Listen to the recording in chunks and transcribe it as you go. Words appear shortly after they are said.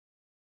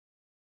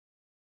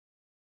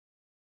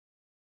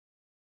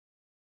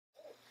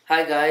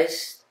Hi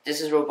guys,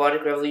 this is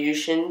Robotic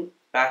Revolution,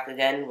 back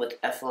again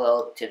with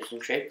FLL tips and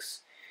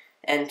tricks,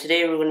 and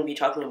today we're going to be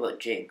talking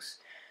about jigs.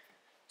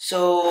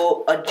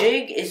 So a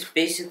jig is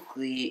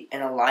basically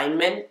an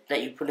alignment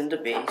that you put in the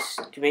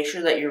base to make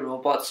sure that your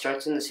robot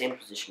starts in the same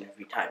position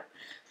every time.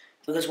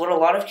 Because what a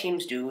lot of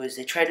teams do is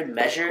they try to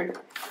measure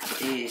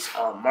these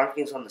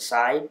markings on the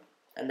side,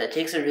 and that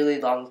takes a really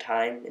long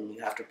time, and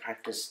you have to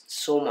practice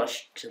so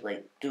much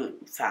to do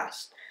it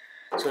fast.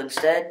 So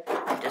instead,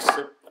 just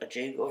slip a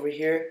jig over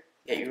here,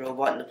 get your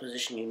robot in the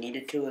position you need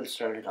it to, and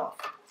start it off.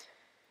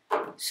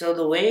 So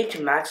the way to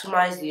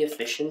maximize the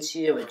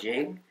efficiency of a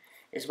jig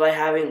is by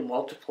having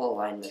multiple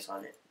alignments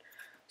on it.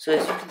 So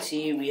as you can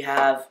see, we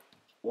have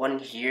one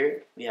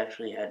here. We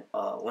actually had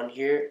one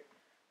here,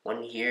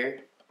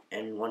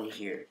 and one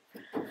here.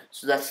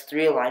 So that's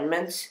 3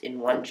 alignments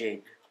in one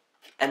jig.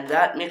 And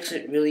that makes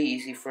it really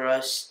easy for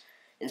us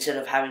instead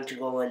of having to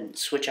go and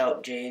switch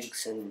out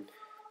jigs and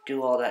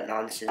do all that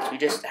nonsense. We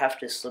just have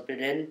to slip it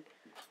in,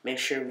 make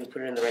sure we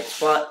put it in the right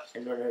spot,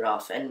 and run it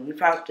off. And we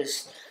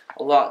practice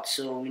a lot,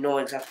 so we know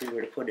exactly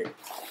where to put it.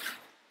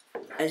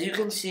 As you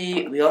can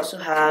see, we also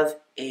have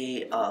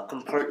a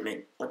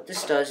compartment. What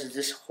this does is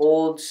this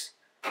holds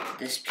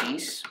this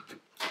piece.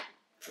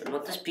 And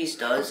what this piece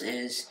does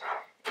is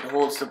it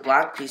holds the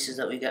black pieces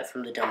that we get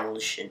from the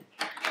demolition.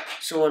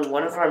 So when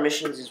one of our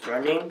missions is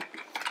running,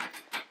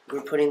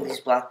 we're putting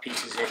these black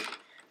pieces in.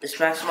 This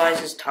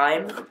maximizes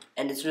time,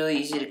 and it's really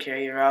easy to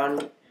carry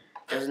around,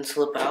 doesn't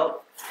slip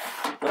out.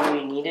 When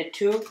we need it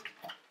to,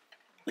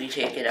 we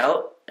take it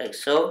out, like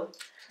so,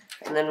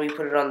 and then we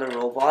put it on the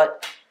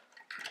robot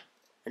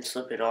and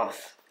slip it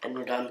off, and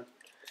we're done.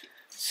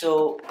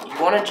 So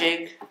you want a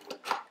jig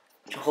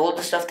to hold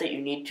the stuff that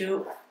you need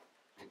to,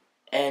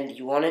 and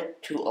you want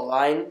it to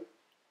align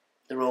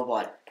the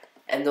robot.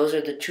 And those are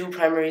the 2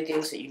 primary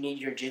things that you need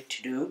your jig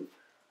to do.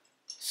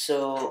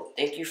 So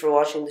thank you for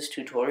watching this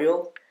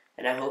tutorial,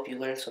 and I hope you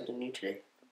learned something new today.